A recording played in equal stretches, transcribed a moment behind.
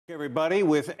Everybody,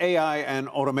 with AI and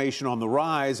automation on the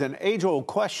rise, an age-old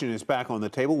question is back on the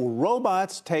table. Will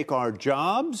robots take our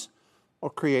jobs or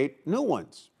create new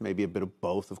ones? Maybe a bit of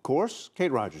both, of course.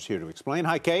 Kate Rogers here to explain.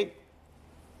 Hi, Kate.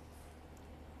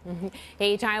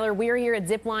 Hey, Tyler, we're here at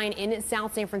Zipline in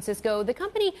South San Francisco. The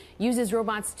company uses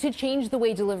robots to change the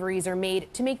way deliveries are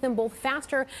made to make them both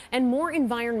faster and more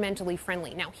environmentally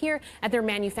friendly. Now, here at their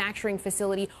manufacturing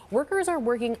facility, workers are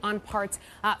working on parts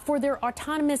for their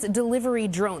autonomous delivery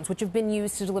drones, which have been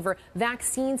used to deliver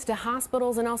vaccines to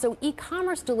hospitals and also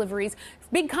e-commerce deliveries for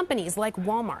big companies like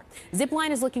Walmart.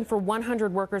 Zipline is looking for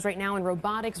 100 workers right now in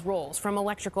robotics roles, from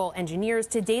electrical engineers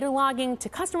to data logging to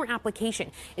customer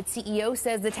application. Its CEO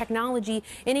says the technology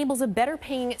enables a better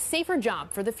paying, safer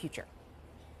job for the future.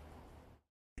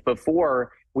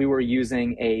 Before, we were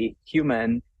using a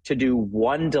human to do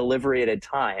one delivery at a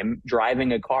time,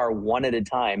 driving a car one at a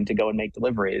time to go and make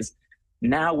deliveries.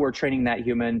 Now we're training that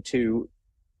human to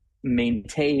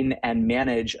maintain and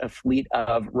manage a fleet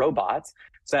of robots,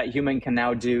 so that human can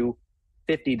now do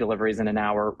 50 deliveries in an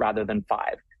hour rather than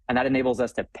 5. And that enables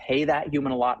us to pay that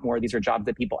human a lot more. These are jobs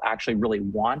that people actually really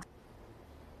want.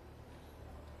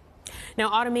 Now,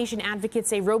 automation advocates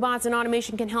say robots and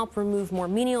automation can help remove more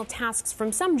menial tasks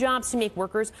from some jobs to make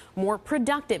workers more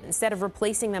productive instead of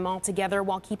replacing them altogether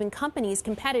while keeping companies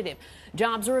competitive.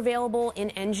 Jobs are available in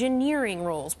engineering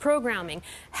roles, programming,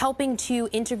 helping to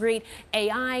integrate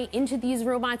AI into these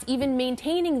robots, even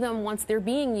maintaining them once they're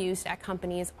being used at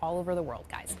companies all over the world.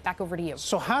 Guys, back over to you.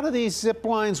 So how do these zip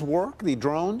lines work, the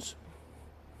drones?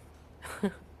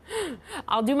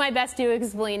 I'll do my best to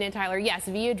explain it, Tyler. Yes,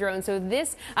 via drone. So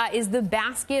this is the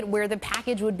basket where the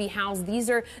package would be housed. These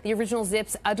are the original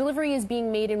zips. A delivery is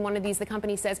being made in one of these. The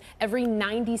company says every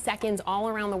 90 seconds all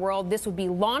around the world. This would be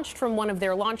launched from one of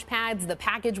their launch pads. The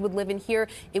package would live in here.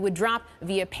 It would drop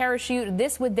via parachute.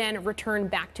 This would then return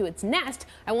back to its nest.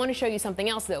 I want to show you something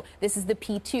else, though. This is the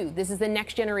P2. This is the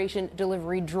next generation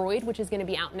delivery droid, which is going to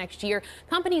be out next year.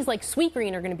 Companies like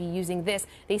Sweetgreen are going to be using this.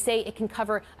 They say it can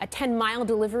cover a 10-mile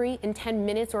delivery in 10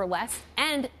 minutes or less,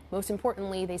 and most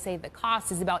importantly, they say the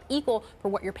cost is about equal for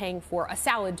what you're paying for a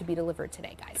salad to be delivered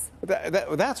today, guys.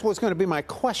 That's what's going to be my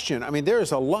question. I mean,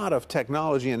 there's a lot of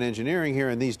technology and engineering here,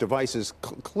 and these devices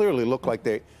clearly look like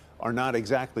they are not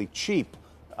exactly cheap.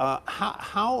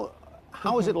 How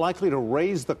is it likely to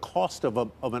raise the cost of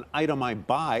an item I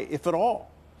buy, if at all?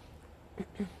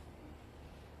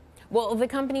 Well, the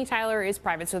company, Tyler, is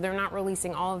private, so they're not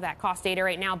releasing all of that cost data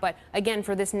right now. But again,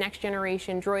 for this next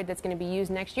generation droid that's going to be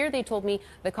used next year, they told me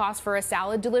the cost for a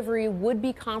salad delivery would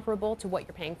be comparable to what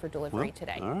you're paying for delivery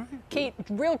today. All right. Kate,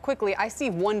 real quickly, I see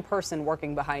one person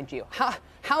working behind you.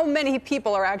 How many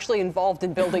people are actually involved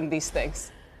in building these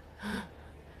things?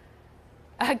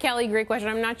 Kelly, great question.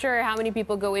 I'm not sure how many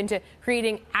people go into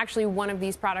creating actually one of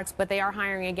these products, but they are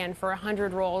hiring again for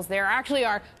 100 roles. There actually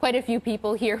are quite a few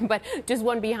people here, but just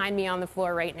one behind me on the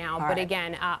floor right now. But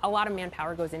again, a lot of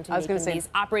manpower goes into making these,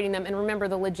 operating them. And remember,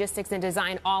 the logistics and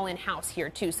design all in-house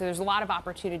here, too. So there's a lot of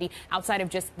opportunity outside of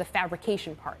just the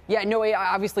fabrication part. Yeah, no,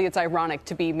 obviously it's ironic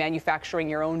to be manufacturing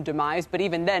your own demise, but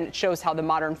even then it shows how the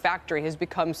modern factory has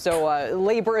become so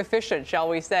labor efficient, shall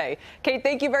we say. Kate,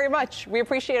 thank you very much. We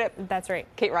appreciate it. That's right.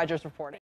 Kate Rogers reporting.